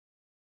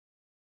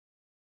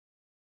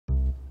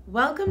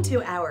Welcome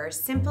to our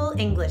Simple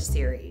English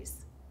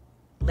series.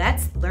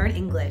 Let's learn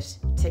English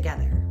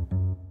together.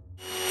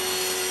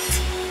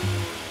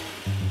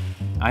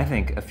 I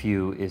think a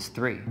few is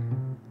 3.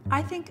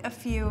 I think a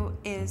few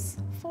is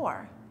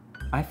 4.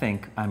 I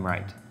think I'm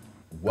right.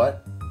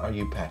 What are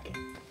you packing?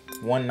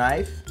 1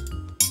 knife,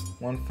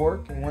 1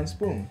 fork, and 1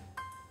 spoon.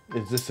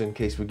 Is this in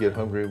case we get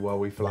hungry while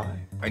we fly?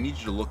 I need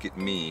you to look at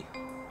me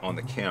on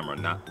the camera,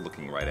 not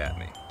looking right at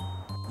me.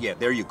 Yeah,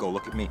 there you go,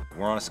 look at me.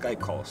 We're on a Skype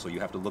call, so you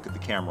have to look at the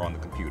camera on the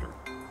computer.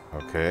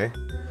 Okay.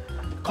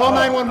 Call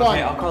 911.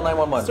 Okay, I'll call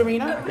 911.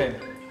 Serena? Okay.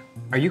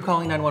 Are you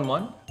calling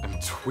 911? I'm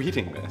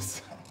tweeting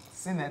this.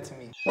 Send that to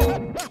me.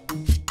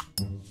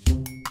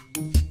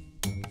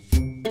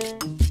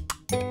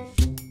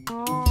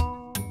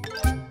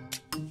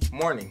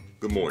 Morning.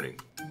 Good morning.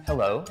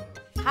 Hello.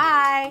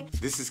 Hi.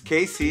 This is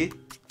Casey.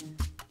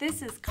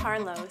 This is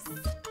Carlos.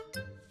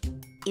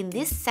 In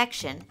this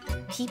section,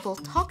 people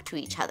talk to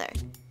each other.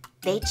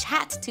 They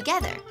chat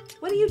together.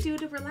 What do you do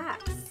to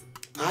relax?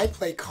 I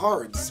play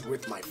cards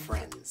with my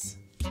friends.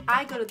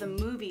 I go to the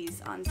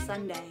movies on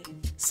Sunday.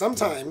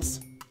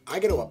 Sometimes I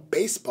go to a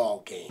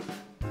baseball game.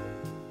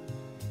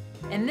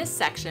 In this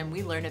section,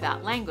 we learn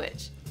about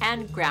language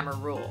and grammar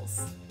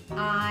rules.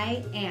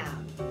 I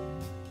am.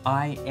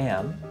 I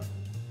am.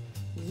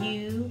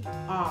 You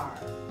are.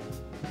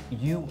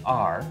 You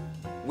are.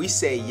 We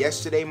say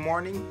yesterday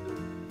morning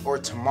or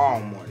tomorrow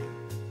morning,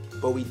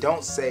 but we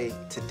don't say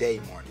today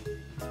morning.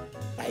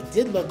 I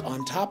did look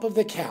on top of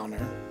the counter,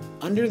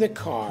 under the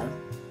car,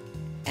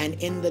 and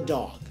in the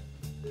dog.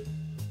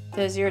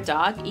 Does your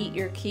dog eat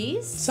your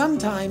keys?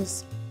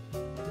 Sometimes.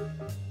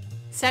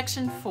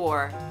 Section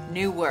 4,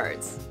 new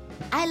words.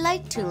 I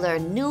like to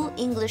learn new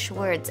English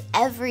words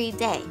every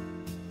day.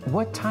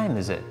 What time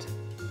is it?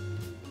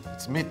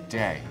 It's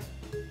midday.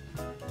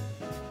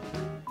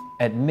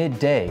 At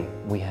midday,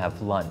 we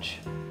have lunch.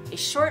 A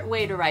short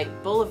way to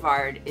write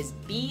boulevard is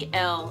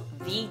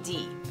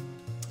BLVD.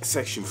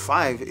 Section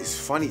 5 is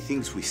funny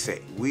things we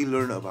say. We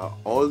learn about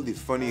all the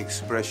funny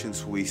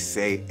expressions we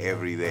say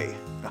every day.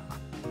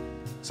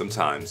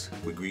 Sometimes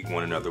we greet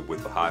one another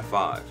with a high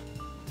five.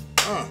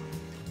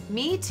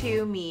 Me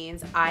too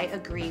means I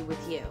agree with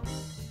you.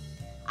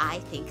 I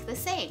think the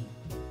same.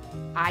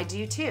 I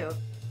do too.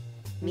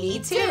 Me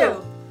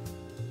too.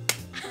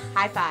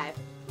 High five.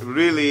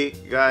 Really,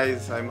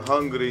 guys, I'm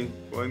hungry.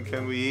 When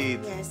can we eat?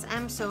 Yes,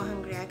 I'm so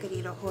hungry I could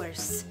eat a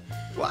horse.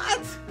 What?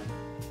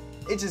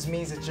 It just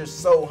means that you're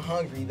so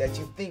hungry that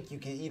you think you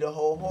can eat a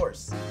whole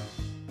horse.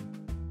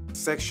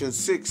 Section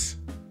 6,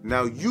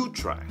 now you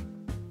try.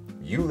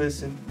 You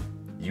listen,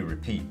 you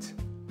repeat.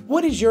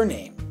 What is your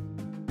name?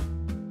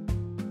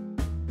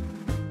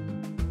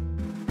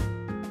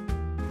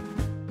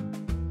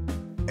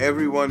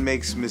 Everyone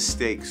makes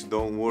mistakes,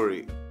 don't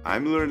worry.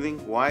 I'm learning.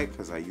 Why?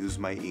 Because I use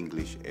my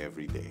English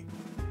every day.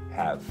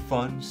 Have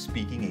fun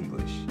speaking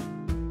English.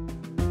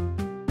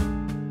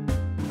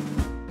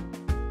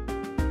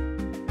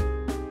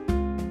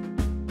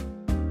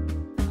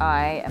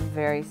 I am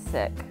very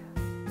sick.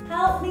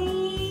 Help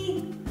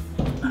me.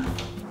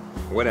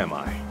 What am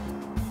I?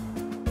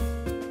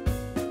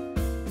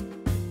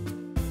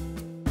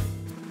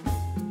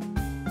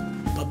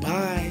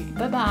 Bye-bye.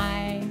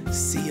 Bye-bye.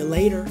 See you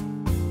later.